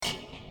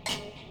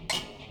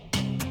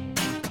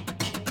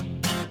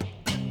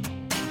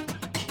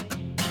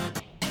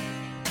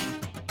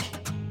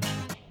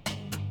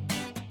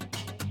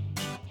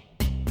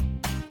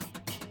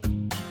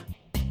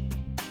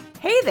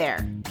Hey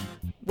there!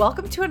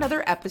 Welcome to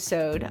another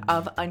episode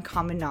of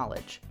Uncommon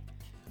Knowledge.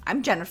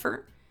 I'm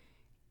Jennifer,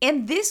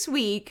 and this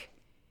week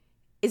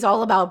is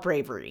all about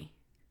bravery.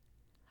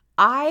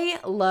 I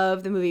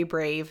love the movie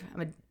Brave. I'm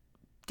a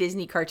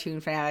Disney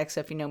cartoon fanatic, so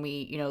if you know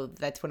me, you know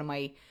that's one of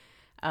my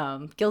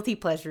guilty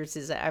pleasures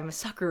is I'm a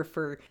sucker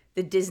for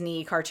the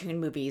Disney cartoon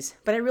movies,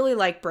 but I really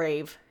like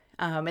Brave,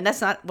 and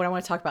that's not what I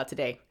want to talk about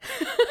today.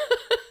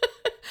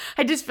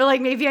 I just feel like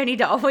maybe I need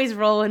to always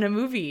roll in a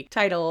movie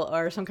title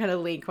or some kind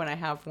of link when I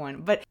have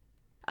one. But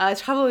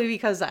it's probably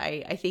because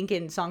I think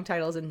in song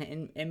titles and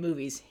in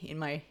movies in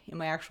my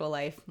actual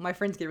life, my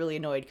friends get really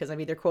annoyed because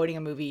I'm either quoting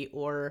a movie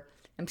or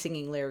I'm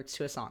singing lyrics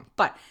to a song.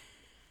 But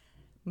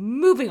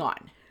moving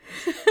on.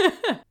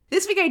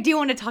 This week I do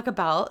want to talk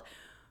about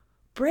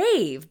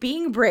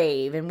being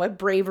brave and what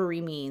bravery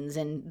means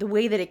and the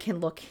way that it can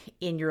look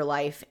in your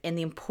life and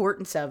the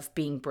importance of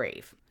being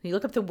brave. You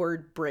look up the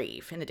word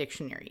brave in the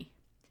dictionary.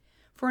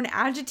 For an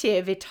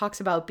adjective, it talks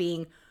about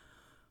being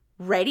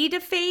ready to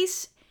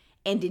face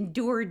and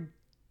endure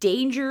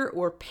danger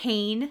or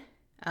pain,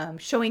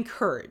 showing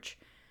courage.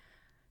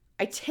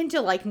 I tend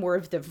to like more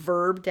of the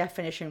verb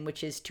definition,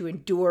 which is to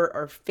endure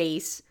or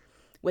face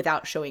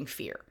without showing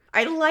fear.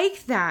 I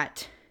like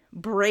that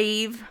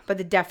brave, but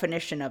the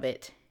definition of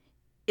it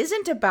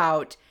isn't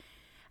about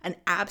an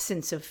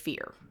absence of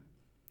fear.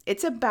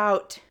 It's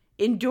about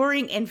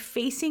enduring and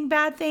facing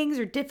bad things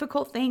or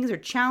difficult things or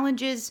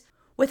challenges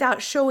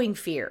without showing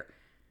fear.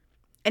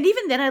 And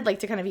even then, I'd like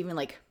to kind of even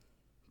like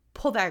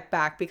pull that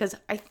back because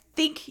I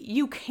think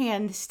you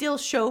can still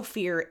show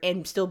fear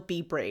and still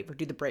be brave or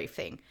do the brave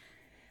thing.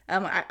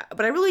 But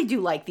I really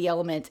do like the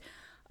element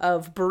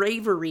of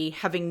bravery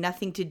having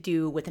nothing to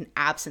do with an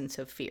absence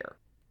of fear.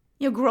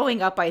 You know,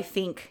 growing up, I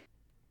think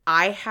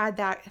I had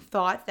that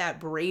thought that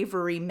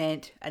bravery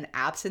meant an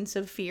absence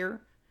of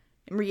fear.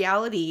 In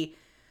reality,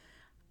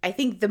 I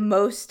think the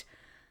most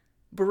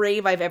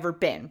brave I've ever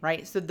been,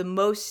 right? So the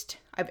most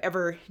I've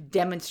ever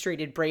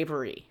demonstrated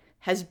bravery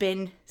has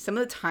been some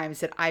of the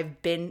times that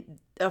I've been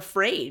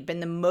afraid,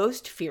 been the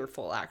most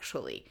fearful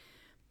actually.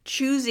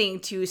 Choosing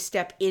to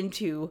step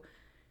into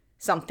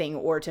something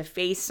or to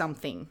face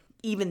something,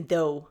 even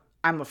though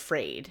I'm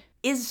afraid,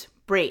 is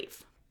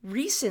brave.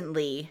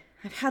 Recently,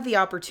 I've had the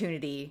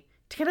opportunity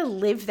to kind of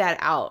live that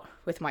out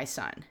with my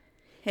son.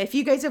 If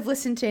you guys have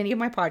listened to any of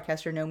my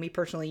podcasts or know me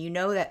personally, you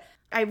know that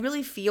I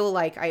really feel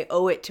like I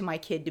owe it to my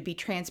kid to be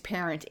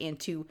transparent and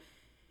to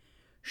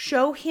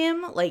show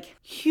him like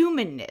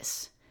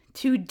humanness,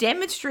 to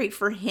demonstrate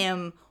for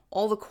him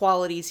all the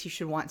qualities he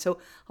should want. So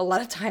a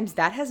lot of times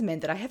that has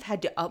meant that I have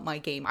had to up my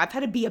game. I've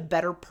had to be a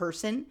better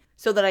person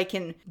so that I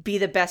can be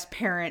the best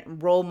parent,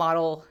 role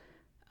model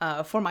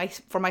for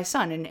my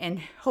son and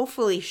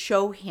hopefully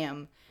show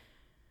him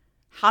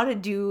how to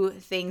do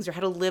things or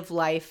how to live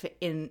life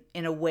in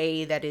a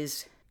way that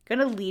is going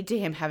to lead to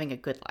him having a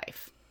good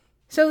life.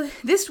 So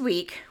this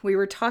week we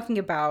were talking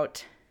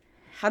about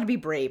how to be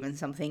brave in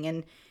something,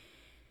 and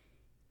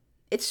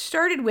it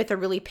started with a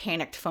really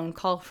panicked phone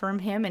call from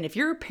him. And if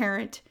you're a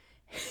parent,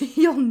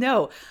 you'll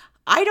know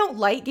I don't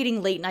like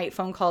getting late night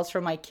phone calls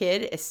from my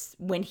kid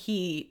when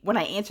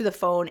I answer the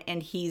phone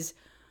and he's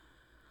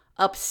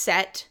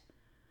upset.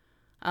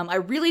 I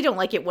really don't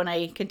like it when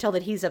I can tell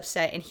that he's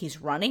upset and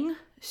he's running.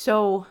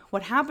 So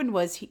what happened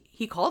was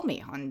he called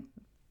me on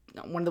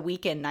one of the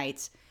weekend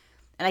nights,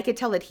 and I could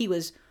tell that he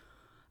was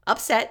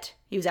upset.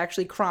 He was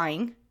actually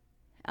crying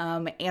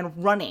and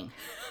running.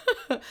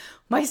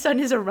 My son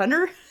is a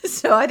runner,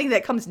 so I think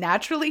that comes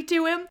naturally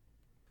to him.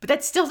 But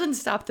that still didn't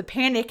stop the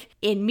panic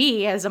in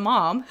me as a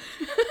mom.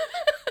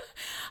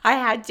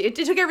 It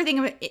took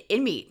everything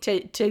in me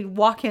to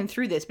walk him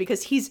through this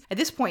because he's, at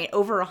this point,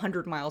 over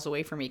 100 miles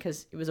away from me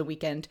because it was a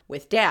weekend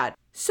with Dad.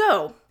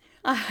 So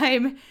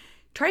I'm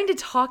trying to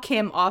talk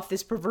him off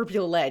this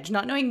proverbial ledge,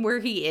 not knowing where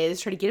he is,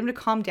 trying to get him to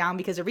calm down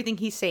because everything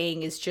he's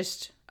saying is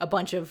just a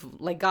bunch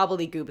of like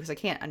gobbledygook because I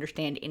can't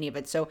understand any of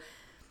it. So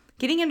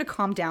getting him to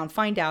calm down,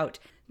 find out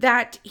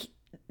that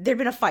there'd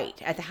been a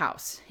fight at the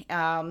house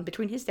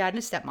between his dad and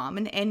his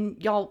stepmom.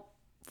 And y'all,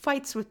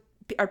 fights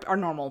are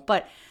normal,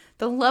 but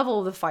the level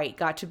of the fight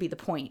got to be the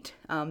point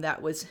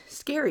that was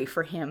scary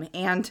for him.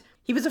 And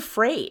he was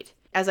afraid.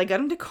 As I got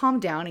him to calm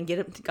down and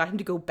got him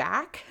to go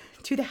back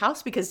to the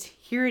house, because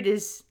here it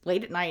is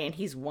late at night and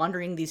he's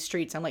wandering these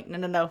streets. I'm like,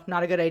 no,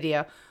 not a good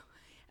idea.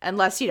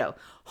 Unless,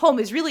 home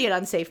is really an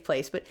unsafe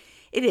place, but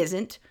it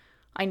isn't.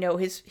 I know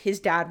his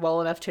dad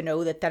well enough to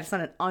know that that's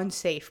not an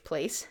unsafe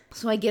place.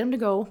 So I get him to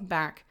go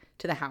back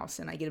to the house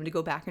and I get him to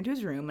go back into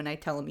his room and I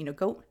tell him,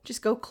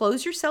 go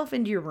close yourself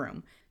into your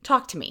room.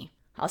 Talk to me.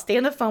 I'll stay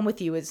on the phone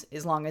with you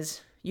as long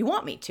as you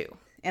want me to.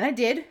 And I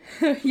did.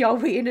 Y'all,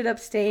 we ended up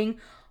staying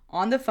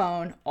on the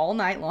phone all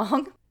night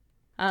long.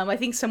 I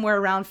think somewhere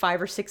around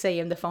 5 or 6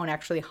 a.m. the phone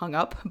actually hung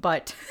up,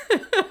 but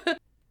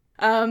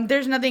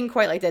there's nothing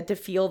quite like that to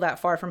feel that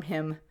far from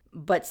him,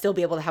 but still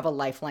be able to have a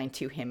lifeline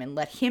to him and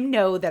let him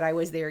know that I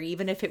was there,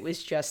 even if it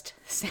was just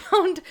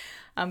sound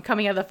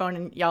coming out of the phone.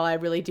 And y'all, I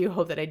really do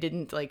hope that I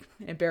didn't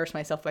embarrass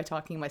myself by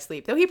talking in my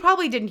sleep, though he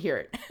probably didn't hear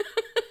it.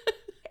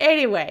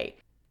 Anyway,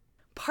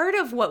 Part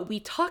of what we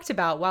talked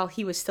about while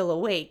he was still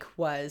awake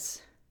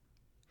was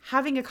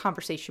having a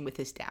conversation with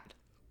his dad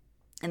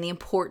and the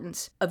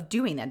importance of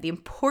doing that, the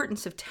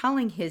importance of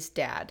telling his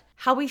dad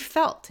how he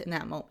felt in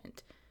that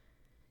moment,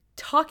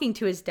 talking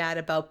to his dad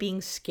about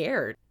being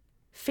scared,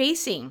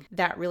 facing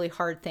that really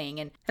hard thing.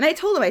 And I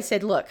told him, I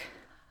said, look,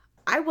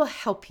 I will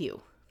help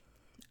you.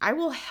 I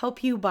will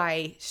help you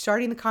by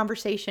starting the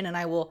conversation and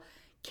I will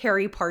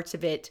carry parts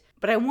of it,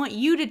 but I want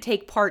you to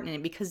take part in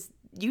it because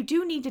you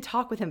do need to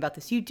talk with him about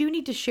this. You do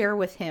need to share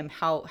with him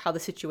how the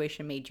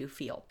situation made you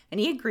feel. And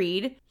he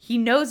agreed. He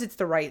knows it's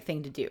the right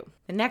thing to do.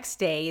 The next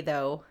day,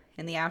 though,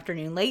 in the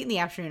afternoon, late in the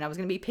afternoon, I was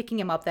going to be picking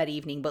him up that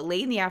evening, but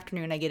late in the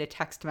afternoon, I get a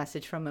text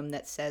message from him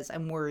that says,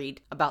 I'm worried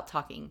about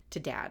talking to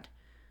Dad.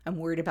 I'm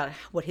worried about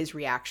what his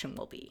reaction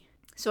will be.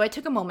 So I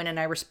took a moment and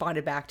I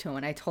responded back to him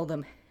and I told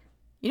him,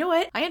 you know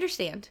what? I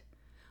understand.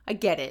 I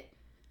get it.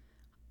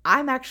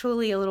 I'm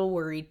actually a little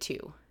worried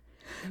too.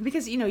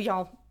 Because,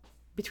 y'all,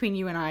 between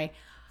you and I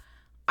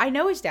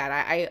know his dad.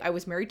 I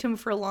was married to him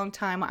for a long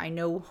time. I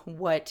know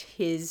what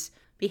his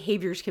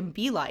behaviors can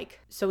be like.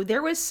 So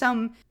there was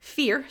some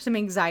fear, some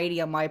anxiety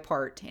on my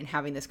part in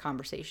having this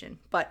conversation.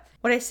 But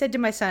what I said to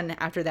my son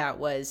after that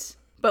was,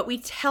 but we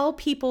tell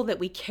people that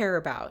we care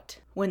about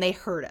when they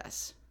hurt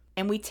us.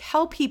 And we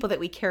tell people that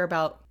we care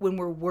about when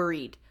we're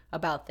worried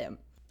about them.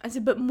 I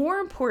said, but more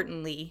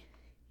importantly,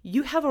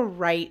 you have a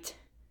right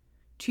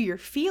to your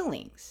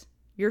feelings.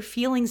 Your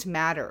feelings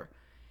matter.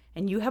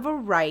 And you have a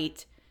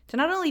right to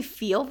not only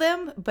feel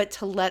them, but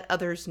to let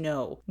others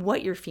know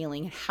what you're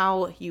feeling,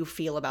 how you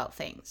feel about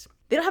things.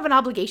 They don't have an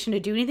obligation to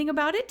do anything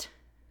about it.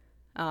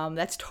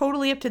 That's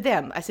totally up to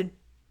them. I said,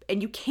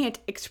 and you can't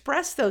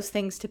express those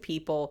things to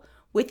people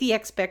with the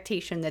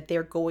expectation that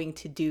they're going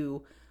to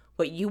do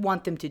what you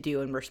want them to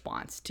do in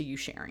response to you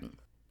sharing.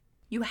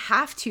 You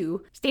have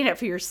to stand up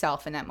for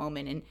yourself in that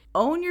moment and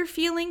own your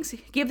feelings,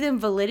 give them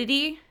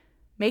validity,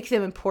 make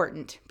them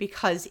important.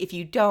 Because if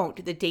you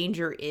don't, the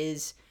danger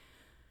is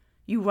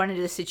you run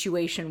into a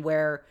situation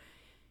where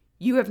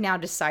you have now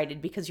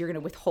decided because you're going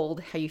to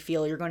withhold how you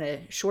feel, you're going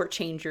to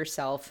shortchange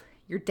yourself,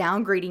 you're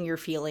downgrading your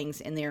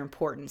feelings in their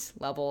importance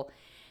level,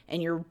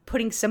 and you're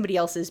putting somebody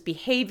else's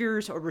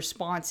behaviors or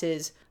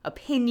responses,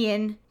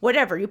 opinion,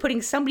 whatever, you're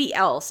putting somebody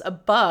else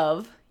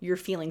above your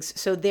feelings.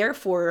 So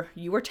therefore,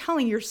 you are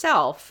telling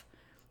yourself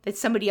that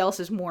somebody else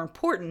is more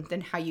important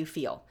than how you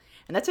feel.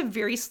 And that's a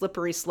very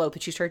slippery slope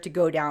that you start to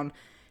go down.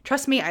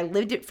 Trust me, I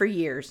lived it for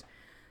years.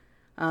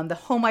 The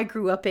home I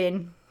grew up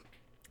in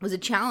was a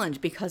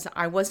challenge because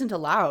I wasn't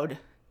allowed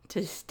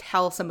to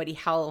tell somebody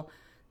how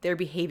their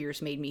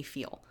behaviors made me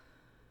feel.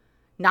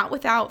 Not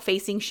without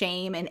facing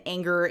shame and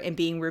anger and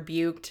being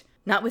rebuked.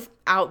 Not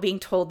without being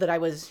told that I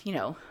was,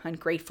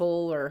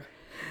 ungrateful or,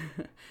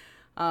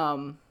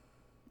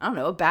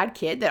 a bad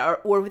kid.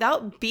 Or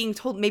without being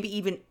told, maybe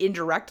even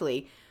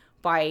indirectly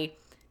by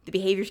the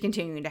behaviors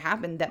continuing to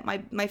happen, that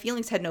my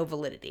feelings had no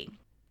validity.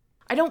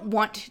 I don't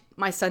want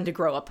my son to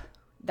grow up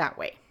that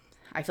way.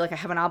 I feel like I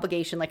have an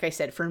obligation, like I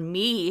said, for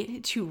me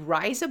to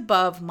rise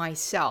above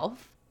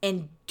myself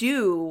and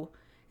do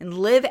and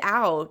live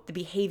out the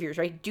behaviors,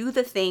 right? Do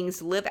the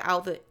things, live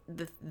out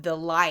the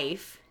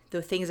life,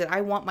 the things that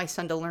I want my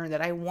son to learn,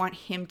 that I want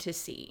him to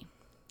see.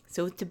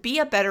 So to be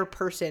a better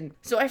person.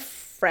 So I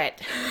fret.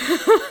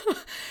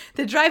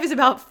 The drive is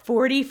about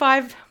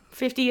 45,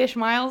 50-ish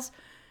miles.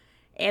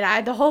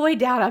 And the whole way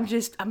down,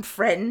 I'm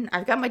fretting.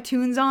 I've got my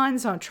tunes on,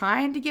 so I'm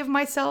trying to give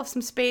myself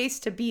some space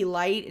to be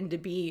light and to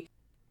be,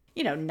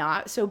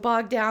 not so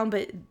bogged down.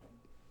 But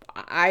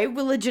I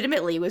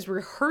legitimately was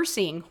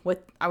rehearsing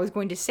what I was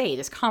going to say,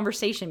 this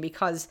conversation,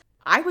 because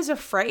I was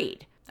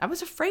afraid.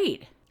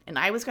 And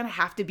I was going to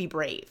have to be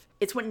brave.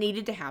 It's what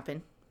needed to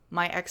happen.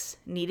 My ex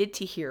needed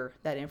to hear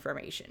that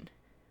information.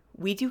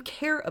 We do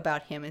care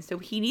about him, and so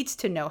he needs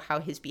to know how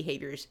his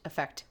behaviors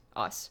affect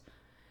us.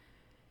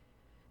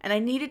 And I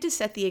needed to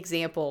set the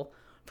example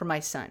for my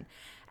son,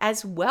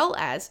 as well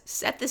as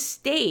set the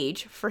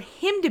stage for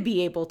him to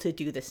be able to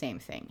do the same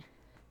thing.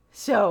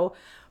 So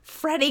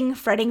fretting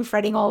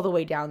all the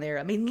way down there.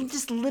 I mean,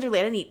 just literally,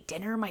 I didn't eat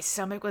dinner. My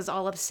stomach was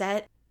all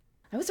upset.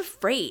 I was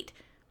afraid.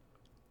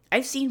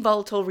 I've seen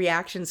volatile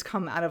reactions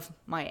come out of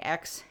my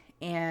ex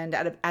and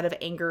out of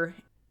anger.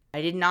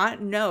 I did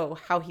not know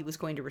how he was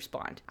going to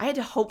respond. I had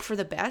to hope for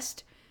the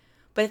best,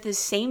 but at the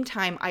same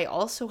time, I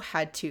also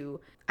had to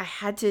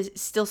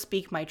still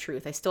speak my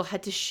truth. I still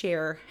had to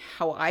share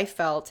how I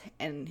felt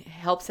and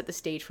help set the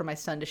stage for my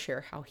son to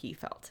share how he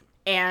felt.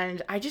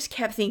 And I just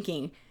kept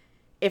thinking,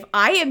 if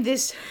I am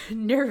this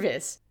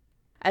nervous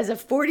as a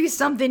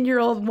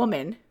 40-something-year-old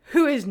woman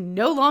who is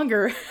no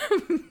longer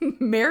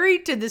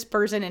married to this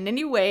person in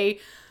any way,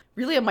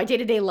 really in my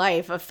day-to-day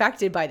life,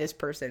 affected by this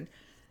person,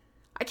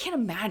 I can't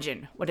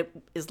imagine what it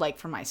is like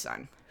for my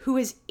son, who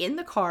is in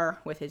the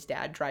car with his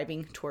dad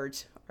driving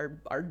towards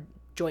our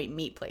joint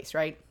meat place,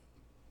 right?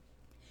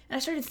 And I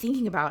started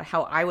thinking about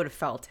how I would have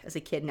felt as a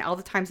kid and all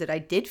the times that I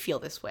did feel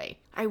this way.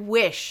 I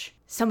wish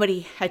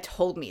somebody had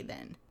told me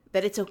then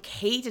that it's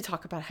okay to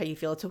talk about how you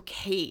feel. It's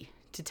okay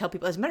to tell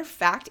people. As a matter of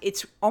fact,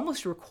 it's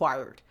almost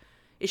required.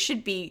 We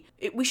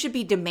should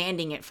be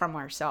demanding it from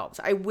ourselves.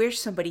 I wish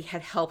somebody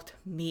had helped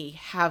me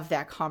have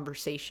that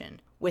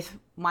conversation with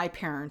my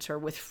parents or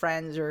with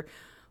friends or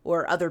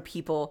other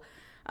people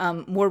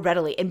more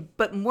readily.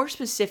 But more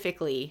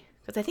specifically,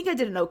 because I think I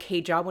did an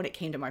okay job when it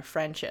came to my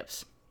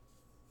friendships,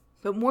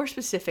 but more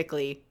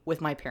specifically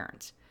with my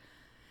parents.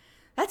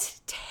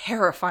 That's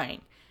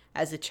terrifying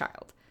as a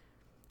child.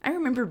 I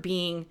remember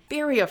being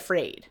very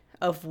afraid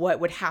of what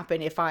would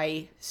happen if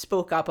I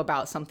spoke up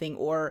about something,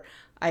 or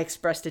I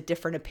expressed a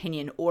different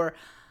opinion, or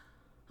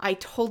I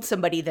told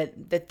somebody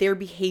that their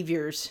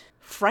behaviors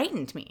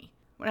frightened me.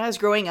 When I was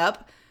growing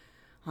up,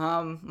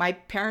 my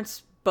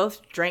parents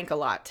both drank a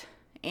lot.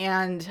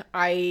 And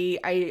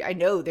I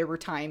know there were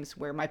times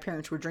where my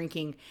parents were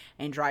drinking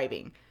and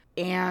driving.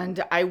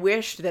 And I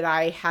wished that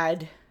I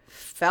had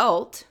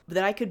felt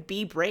that I could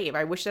be brave.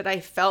 I wish that I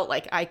felt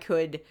like I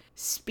could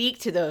speak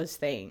to those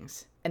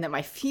things and that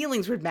my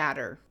feelings would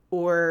matter,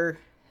 or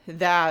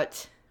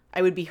that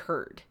I would be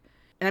heard.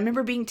 And I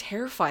remember being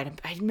terrified.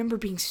 I remember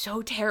being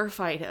so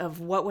terrified of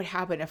what would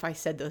happen if I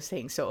said those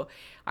things. So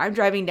I'm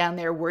driving down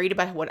there worried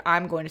about what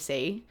I'm going to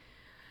say.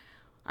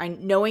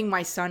 Knowing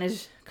my son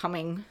is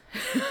coming,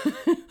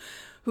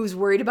 who's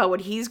worried about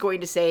what he's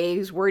going to say,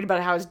 who's worried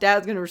about how his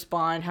dad's going to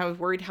respond, who's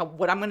worried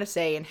what I'm going to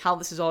say and how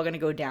this is all going to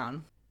go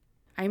down.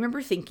 I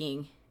remember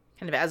thinking,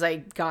 kind of as I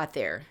got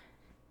there,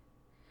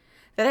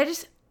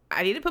 that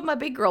I need to put my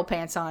big girl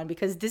pants on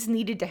because this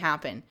needed to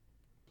happen.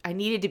 I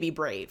needed to be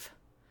brave.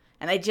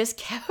 And I just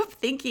kept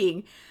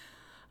thinking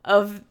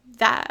of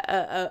that,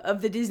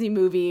 of the Disney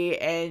movie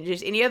and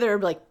just any other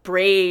like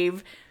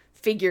brave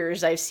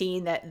figures I've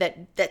seen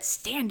that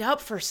stand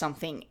up for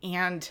something.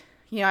 And,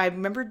 I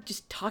remember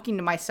just talking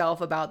to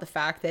myself about the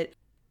fact that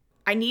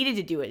I needed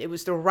to do it. It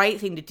was the right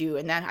thing to do.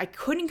 And that I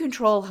couldn't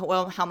control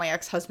how my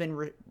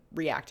ex-husband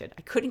reacted.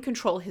 I couldn't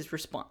control his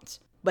response.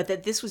 But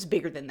that this was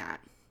bigger than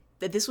that.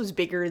 That this was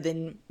bigger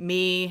than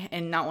me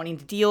and not wanting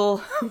to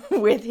deal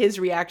with his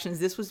reactions.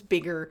 This was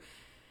bigger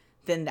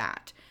than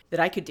that.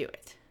 That I could do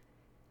it.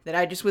 That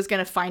I just was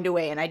going to find a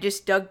way. And I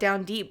just dug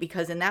down deep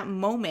because in that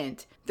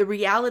moment, the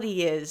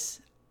reality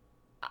is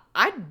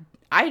I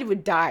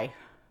would die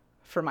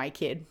for my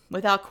kid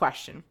without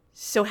question.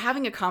 So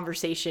having a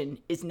conversation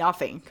is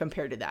nothing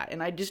compared to that.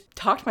 And I just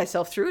talked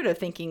myself through to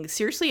thinking,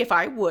 seriously, if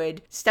I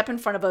would step in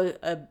front of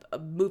a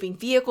moving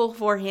vehicle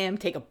for him,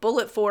 take a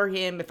bullet for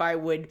him, if I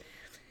would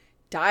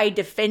die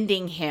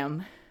defending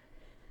him,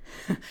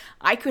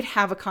 I could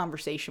have a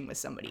conversation with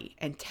somebody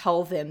and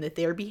tell them that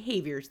their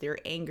behaviors, their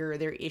anger,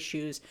 their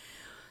issues,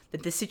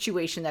 that the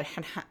situation that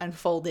had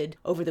unfolded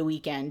over the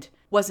weekend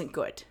wasn't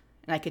good.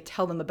 And I could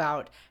tell them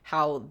about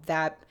how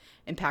that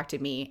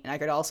impacted me. And I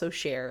could also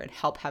share and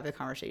help have the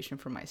conversation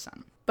for my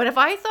son. But if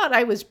I thought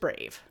I was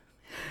brave,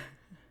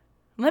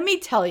 let me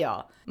tell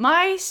y'all,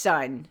 my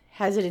son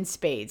has it in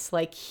spades.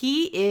 Like,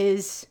 he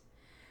is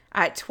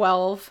at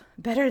 12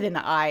 better than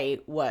I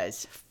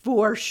was,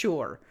 for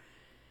sure.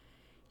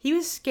 He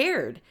was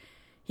scared.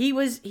 He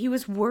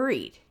was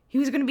worried. He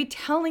was going to be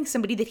telling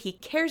somebody that he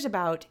cares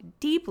about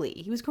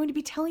deeply. He was going to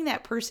be telling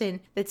that person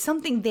that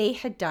something they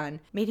had done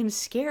made him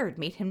scared,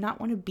 made him not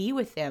want to be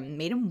with them,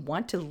 made him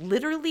want to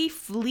literally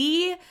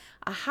flee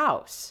a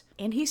house.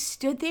 And he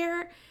stood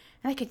there,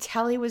 and I could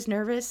tell he was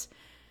nervous.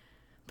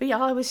 But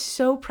y'all, I was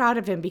so proud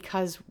of him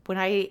because when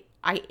I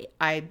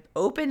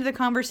opened the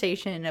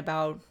conversation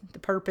about the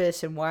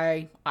purpose and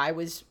why I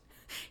was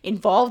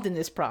involved in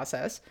this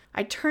process,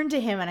 I turned to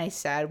him and I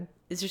said,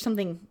 "Is there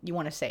something you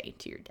want to say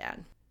to your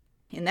dad?"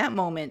 In that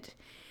moment,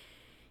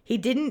 he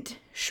didn't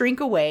shrink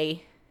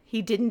away.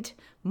 He didn't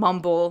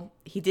mumble.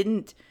 He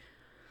didn't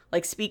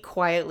speak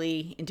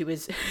quietly into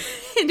his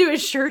into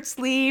his shirt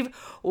sleeve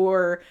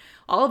or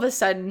all of a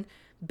sudden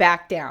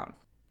back down,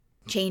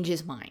 change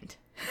his mind.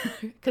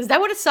 Because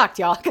that would have sucked,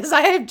 y'all, because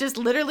I have just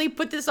literally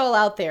put this all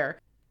out there.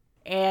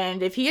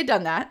 And if he had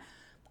done that,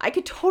 I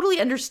could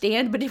totally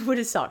understand, but it would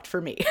have sucked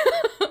for me.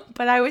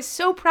 But I was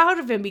so proud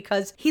of him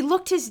because he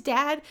looked his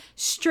dad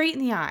straight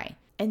in the eye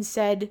and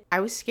said, "I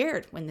was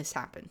scared when this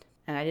happened,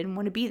 and I didn't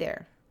want to be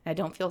there. And I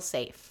don't feel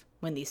safe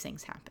when these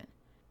things happen."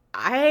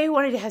 I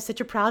wanted to have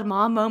such a proud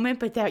mom moment,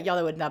 but that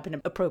would not have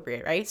been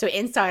appropriate, right? So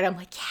inside, I'm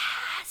like,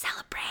 yeah,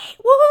 celebrate,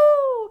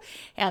 woohoo!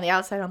 And on the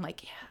outside, I'm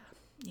like,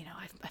 yeah,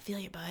 I feel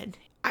you, bud.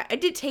 I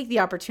did take the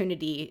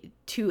opportunity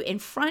to, in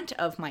front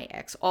of my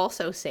ex,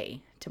 also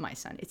say to my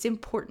son, it's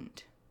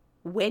important.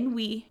 When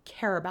we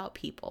care about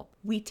people,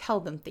 we tell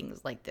them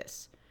things like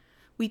this.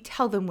 We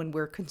tell them when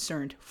we're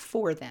concerned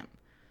for them.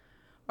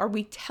 Or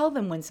we tell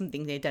them when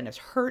something they've done has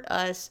hurt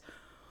us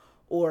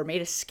or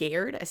made us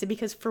scared. I said,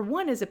 because for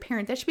one, as a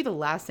parent, that should be the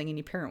last thing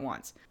any parent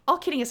wants. All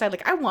kidding aside,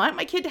 I want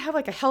my kid to have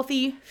a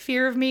healthy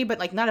fear of me,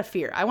 but not a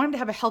fear. I want him to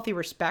have a healthy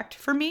respect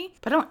for me,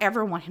 but I don't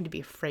ever want him to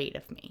be afraid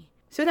of me.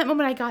 So in that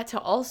moment, I got to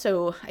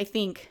also, I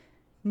think,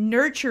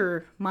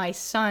 nurture my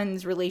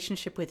son's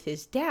relationship with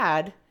his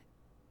dad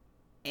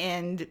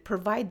and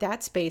provide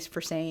that space for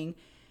saying,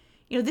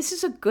 this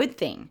is a good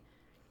thing.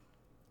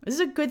 This is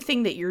a good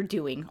thing that you're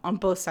doing on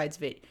both sides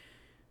of it.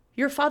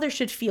 Your father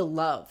should feel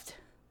loved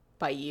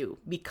by you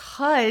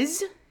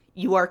because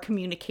you are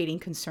communicating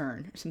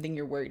concern or something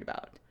you're worried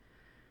about.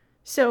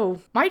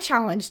 So my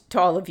challenge to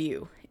all of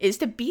you is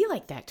to be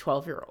like that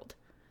 12-year-old.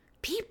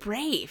 Be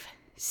brave.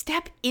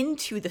 Step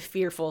into the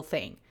fearful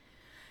thing.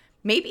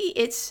 Maybe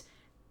it's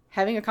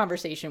having a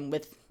conversation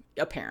with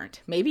a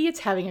parent. Maybe it's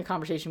having a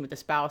conversation with a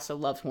spouse, a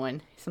loved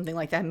one, something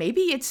like that.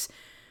 Maybe it's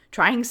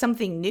trying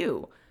something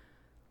new.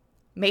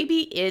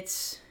 Maybe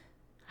it's,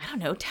 I don't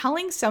know,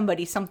 telling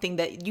somebody something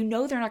that you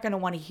know they're not going to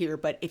want to hear,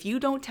 but if you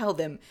don't tell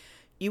them,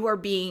 you are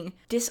being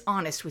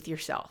dishonest with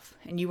yourself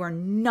and you are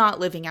not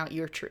living out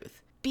your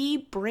truth. Be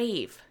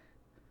brave.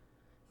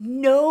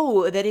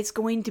 Know that it's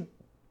going to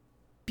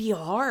be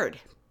hard.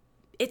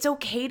 It's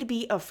okay to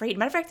be afraid.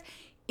 Matter of fact,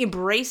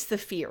 embrace the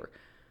fear.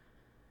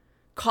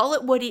 Call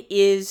it what it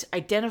is,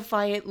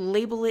 identify it,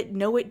 label it,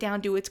 know it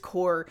down to its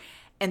core,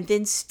 and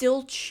then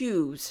still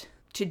choose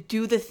to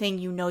do the thing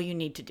you know you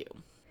need to do.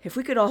 If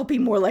we could all be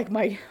more like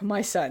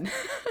my son.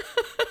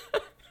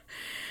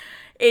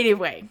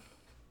 Anyway,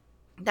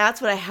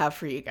 that's what I have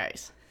for you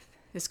guys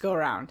this go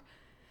around.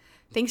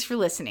 Thanks for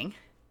listening.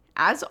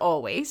 As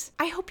always,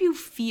 I hope you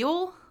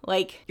feel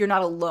like you're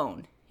not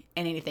alone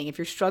in anything. If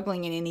you're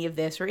struggling in any of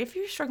this, or if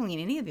you're struggling in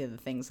any of the other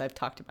things I've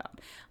talked about,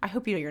 I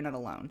hope you know you're not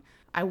alone.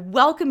 I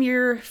welcome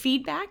your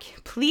feedback.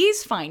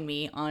 Please find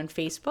me on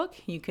Facebook.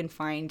 You can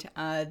find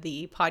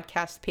the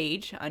podcast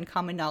page,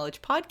 Uncommon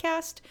Knowledge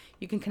Podcast.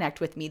 You can connect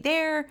with me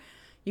there.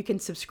 You can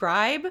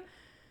subscribe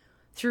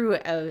through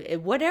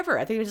whatever.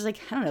 I think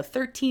there's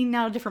 13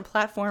 now different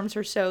platforms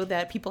or so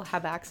that people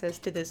have access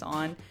to this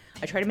on.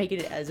 I try to make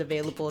it as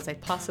available as I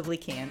possibly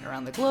can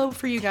around the globe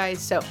for you guys.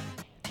 So,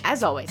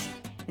 as always,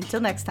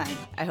 until next time,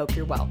 I hope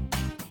you're well.